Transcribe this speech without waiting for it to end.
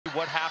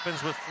What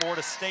happens with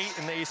Florida State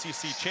in the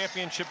ACC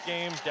championship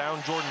game?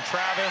 Down Jordan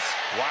Travis.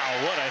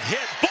 Wow, what a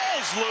hit.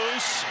 Ball's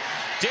loose.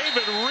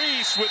 David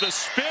Reese with a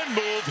spin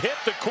move hit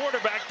the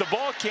quarterback. The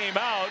ball came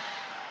out,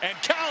 and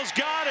Cal's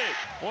got it.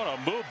 What a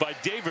move by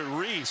David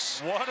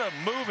Reese. What a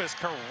move is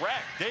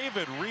correct.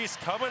 David Reese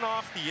coming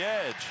off the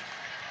edge.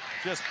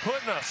 Just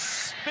putting a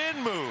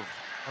spin move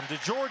on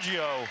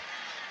DeGiorgio,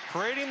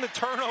 creating the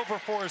turnover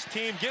for his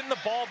team, getting the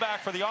ball back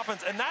for the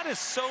offense, and that is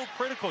so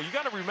critical. You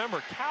got to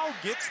remember, Cal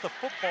gets the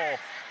football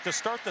to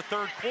start the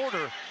third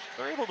quarter.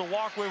 They're able to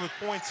walk away with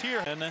points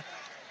here. And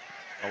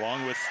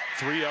along with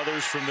 3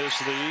 others from this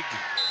league,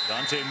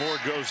 Dante Moore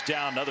goes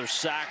down. Another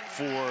sack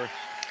for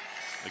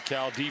the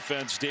Cal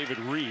defense. David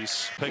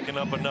Reese picking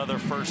up another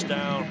first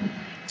down,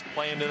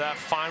 playing to that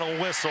final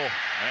whistle.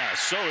 Yeah,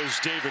 so is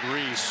David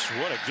Reese.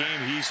 What a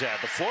game he's had.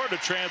 The Florida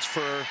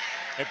transfer.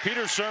 And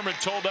Peter Sherman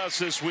told us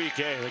this week,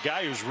 hey, the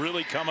guy who's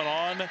really coming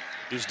on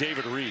is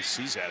David Reese.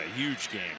 He's had a huge game.